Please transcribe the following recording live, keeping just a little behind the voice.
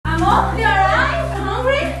Amo, you alright?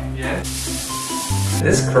 Hungry? Yes. Is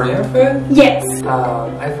this Korean food? Yes.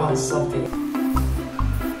 I found something.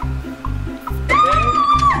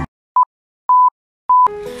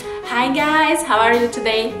 Hi guys, how are you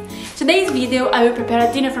today? Today's video I will prepare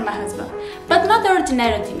a dinner for my husband, but not the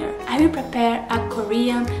ordinary dinner. I will prepare a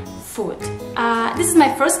Korean food. This is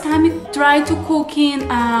my first time trying to cooking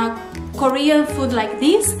Korean food like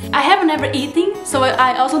this. I have never eaten, so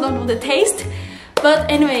I also don't know the taste.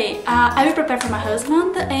 But anyway, I will prepare for my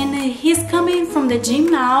husband, and he's coming from the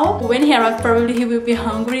gym now. When he arrives, probably he will be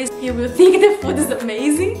hungry. He will think the food is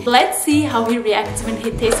amazing. Let's see how he reacts when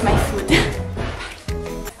he tastes my food.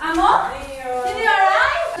 Amor? Did you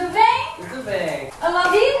alright? Tudo bem? Tudo bem.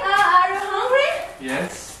 Alavi, are you hungry?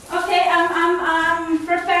 Yes. Okay, I'm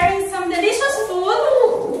preparing some delicious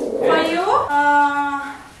food for you.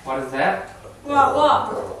 What is that?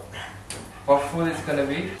 What? What food is gonna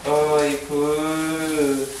be? Oi,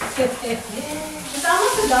 food. It's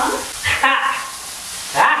almost done. Ha!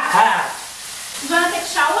 Ha ha! You wanna take a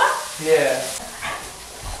shower? Yeah.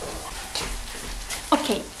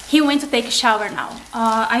 Okay, he went to take a shower now.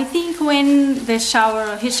 I think when his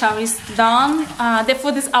shower is done, the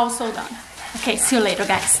food is also done. Okay, see you later,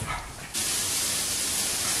 guys.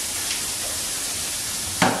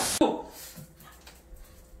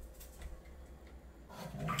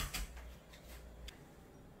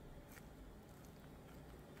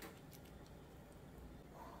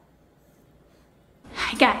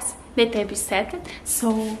 Hi guys, the table is set,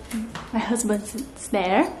 so my husband is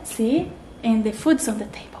there, see? And the food's on the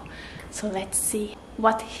table. So let's see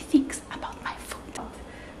what he thinks about my food.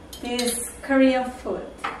 This Korean food.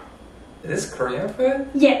 Is this Korean food?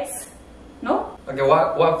 Yes. No? Okay,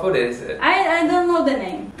 what food is it? I don't know the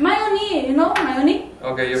name. Mayoni, you know Mayoni?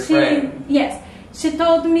 Okay, your friend. Yes. She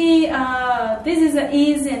told me this is an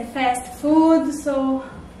easy and fast food, so...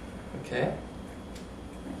 Okay.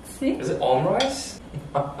 Let's see. Is it omrice?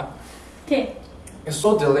 Okay. It's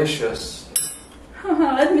so delicious.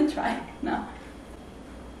 Let me try now.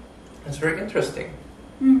 It's very interesting.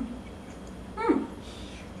 Mm. Mm.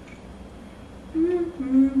 Mm,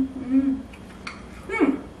 mm, mm.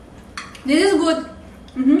 Mm. This is good.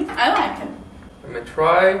 I like it. Let me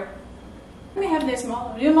try. Let me have this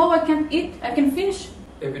smaller. You know I can eat. I can finish.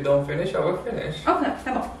 If you don't finish, I will finish. Okay,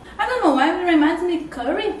 come on. I don't know why it reminds me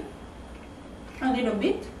curry. A little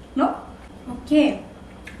bit. No? Okay.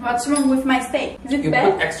 What's wrong with my steak? Is it You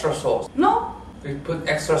bad? put extra sauce. No. You put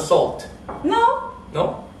extra salt. No.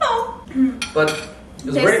 No? No. But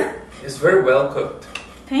it's very well cooked.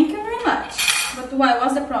 Thank you very much. But why?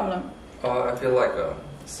 What's the problem? I feel like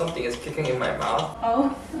something is kicking in my mouth.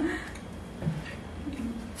 Oh.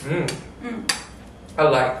 I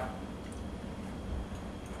like.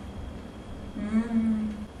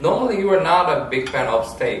 Normally you are not a big fan of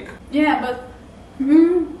steak. Yeah, but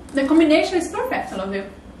the combination is perfect, I love you.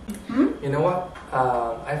 You know what?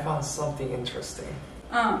 I found something interesting.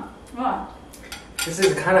 What? This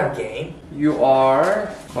is a kind of game. You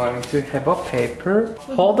are going to have a paper.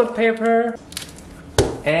 Hold the paper.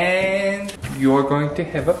 And you're going to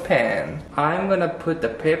have a pen. I'm gonna put the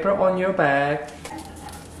paper on your back.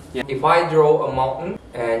 If I draw a mountain,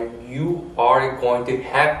 and you are going to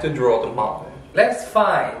have to draw the mountain. Let's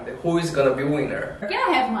find who is gonna be winner. Can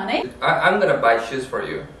I have money? I'm gonna buy shoes for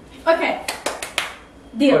you. Okay.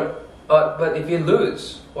 Deal. But if you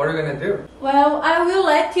lose, what are you gonna do? Well, I will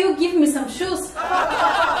let you give me some shoes.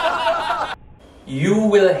 You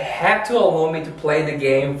will have to allow me to play the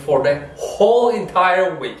game for the whole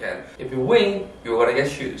entire weekend. If you win, you're gonna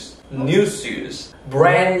get shoes. New shoes.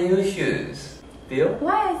 Brand new shoes. Deal?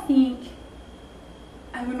 Why I think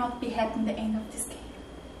I will not be happy in the end of this game.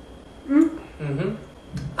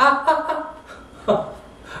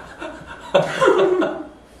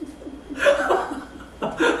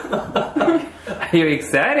 Are you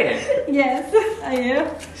excited? Yes, I am.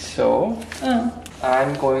 So,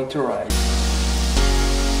 I'm going to write.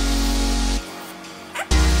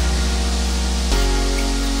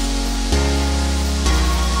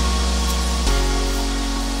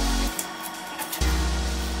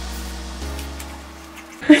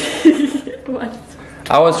 What?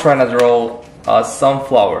 I was trying to draw a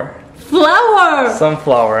sunflower. Flower!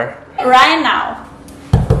 Sunflower. Right now.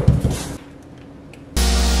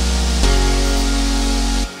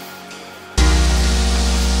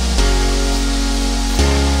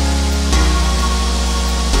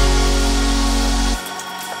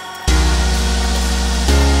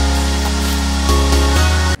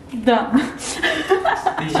 Done.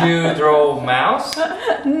 Did you draw mouse?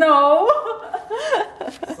 No.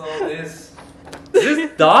 So this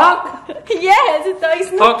dog? Yes, it's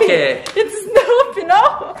Snoopy. Okay. It's Snoopy,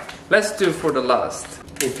 no? Let's do for the last.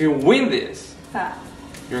 If you win this, Tá.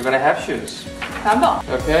 you're gonna have shoes. Tá bom.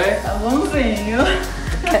 Okay? Tá bonzinho.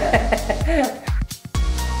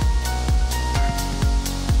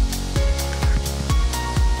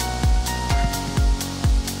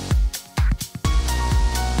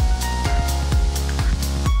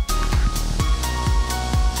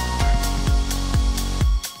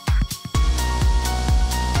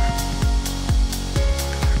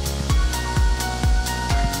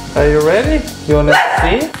 Are you ready? You wanna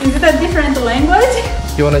see? Is it a different language?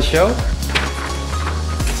 You wanna show?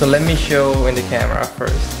 So let me show in the camera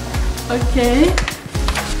first. Okay.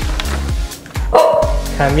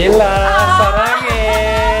 Camila,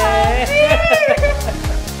 사랑해.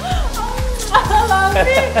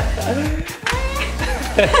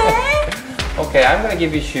 Okay, I'm gonna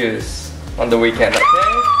give you shoes on the weekend,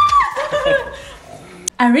 okay?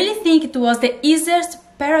 I really think it was the easiest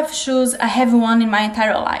pair of shoes I have worn in my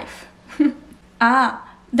entire life.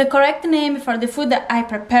 The correct name for the food that I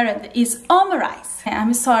prepared is omurice.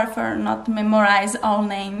 I'm sorry for not memorize all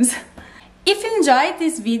names. If you enjoyed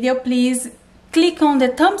this video, please click on the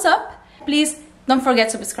thumbs up. Please don't forget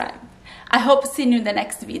to subscribe. I hope to see you in the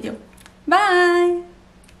next video. Bye!